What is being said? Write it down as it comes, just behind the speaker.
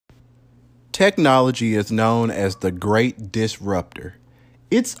Technology is known as the great disruptor.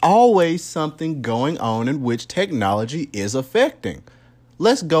 It's always something going on in which technology is affecting.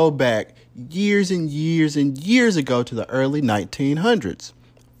 Let's go back years and years and years ago to the early 1900s.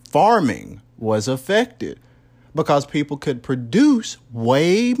 Farming was affected because people could produce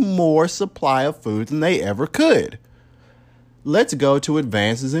way more supply of food than they ever could. Let's go to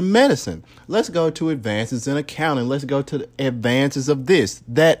advances in medicine. Let's go to advances in accounting. Let's go to advances of this,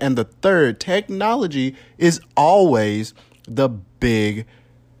 that, and the third. Technology is always the big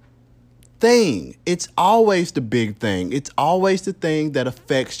thing. It's always the big thing. It's always the thing that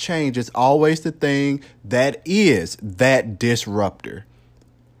affects change. It's always the thing that is that disruptor.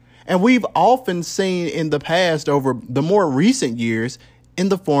 And we've often seen in the past, over the more recent years, in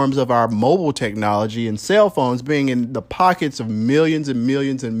the forms of our mobile technology and cell phones being in the pockets of millions and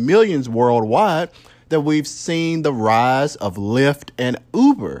millions and millions worldwide, that we've seen the rise of Lyft and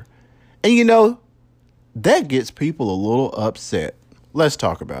Uber. And that gets people a little upset. Let's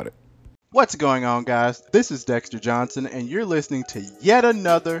talk about it. What's going on, guys? This is Dexter Johnson, and you're listening to yet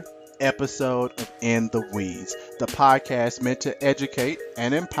another episode of In the Weeds, the podcast meant to educate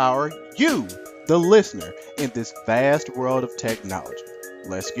and empower you, the listener, in this vast world of technology.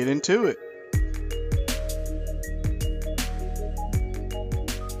 Let's get into it.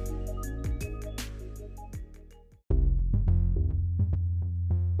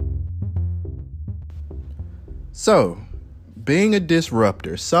 So, being a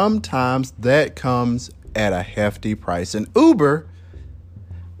disruptor, sometimes that comes at a hefty price. And Uber,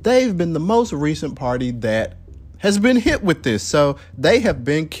 they've been the most recent party that has been hit with this. So they have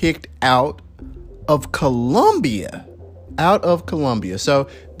been kicked out of Colombia. So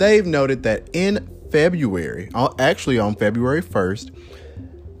they've noted that in February, actually on February 1st,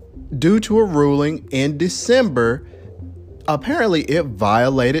 due to a ruling in December, apparently it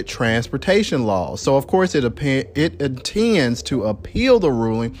violated transportation laws. So, of course, it intends to appeal the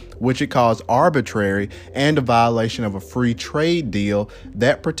ruling, which it calls arbitrary and a violation of a free trade deal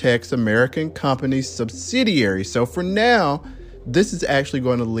that protects American companies' subsidiaries. So, for now, this is actually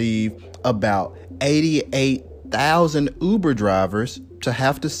going to leave about 88,000 Uber drivers to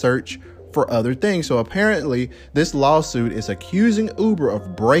have to search for other things. So apparently this lawsuit is accusing Uber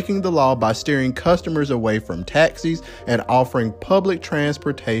of breaking the law by steering customers away from taxis and offering public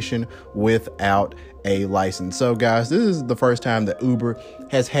transportation without a license. So guys, this is the first time that Uber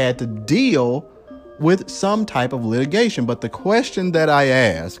has had to deal with some type of litigation. But the question that I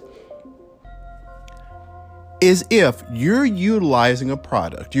ask is, if you're utilizing a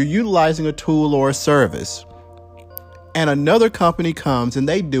product, you're utilizing a tool or a service, and another company comes and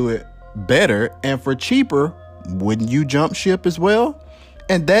they do it better and for cheaper, wouldn't you jump ship as well?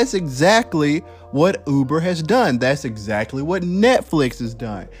 And that's exactly what Uber has done. That's exactly what Netflix has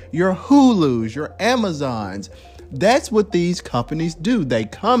done. Your Hulus, your Amazons. That's what these companies do. They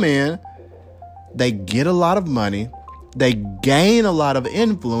come in, they get a lot of money, they gain a lot of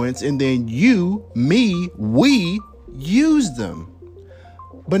influence, and then we use them.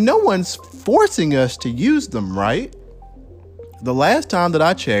 But no one's forcing us to use them, right? The last time that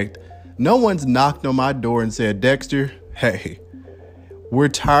I checked, no one's knocked on my door and said, Dexter, hey, we're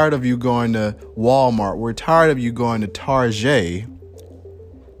tired of you going to Walmart. We're tired of you going to Target.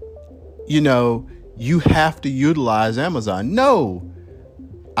 You have to utilize Amazon. No,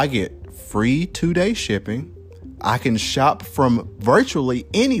 I get free 2-day shipping. I can shop from virtually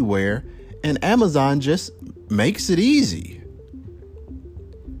anywhere, and Amazon just makes it easy.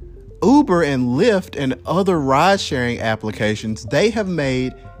 Uber and Lyft and other ride-sharing applications, they have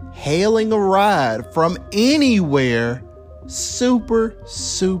made hailing a ride from anywhere super,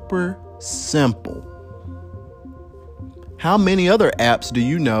 super simple. How many other apps do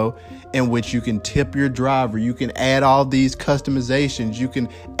you know in which you can tip your driver? You can add all these customizations. You can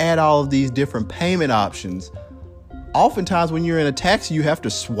add all of these different payment options. Oftentimes when you're in a taxi, you have to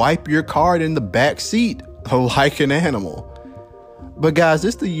swipe your card in the back seat like an animal. But guys,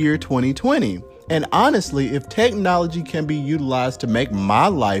 it's the year 2020. And honestly, if technology can be utilized to make my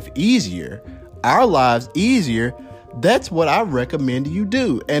life easier, our lives easier, that's what I recommend you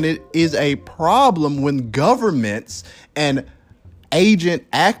do. And it is a problem when governments and agent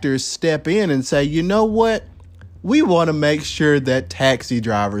actors step in and say, you know what? We want to make sure that taxi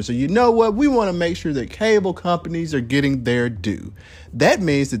drivers, or we want to make sure that cable companies are getting their due. That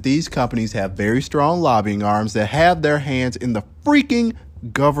means that these companies have very strong lobbying arms that have their hands in the freaking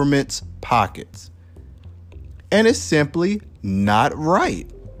government's pockets. And it's simply not right.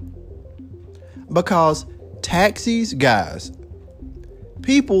 Because taxis, guys,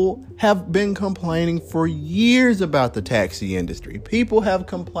 People have been complaining for years about the taxi industry. People have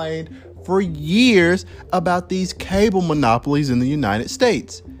complained for years about these cable monopolies in the United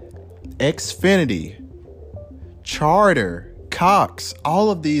States. Xfinity, Charter, Cox,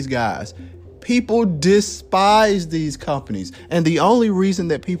 all of these guys. People despise these companies. And the only reason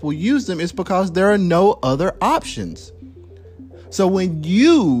that people use them is because there are no other options. So when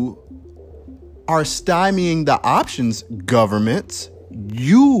you are stymieing the options, governments,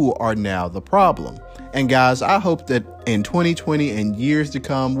 you are now the problem. And guys, I hope that in 2020 and years to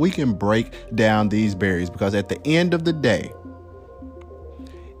come, we can break down these barriers, because at the end of the day,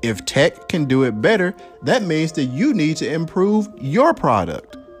 if tech can do it better, that means that you need to improve your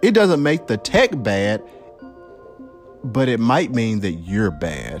product. It doesn't make the tech bad, but it might mean that you're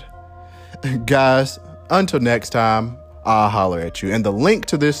bad. Guys, until next time, I'll holler at you. And the link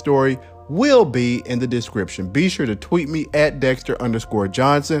to this story will be in the description. Be sure to tweet me at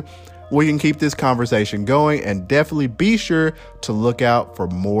Dexter_Johnson. We can keep this conversation going, and definitely be sure to look out for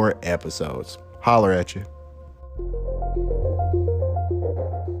more episodes. Holler at you.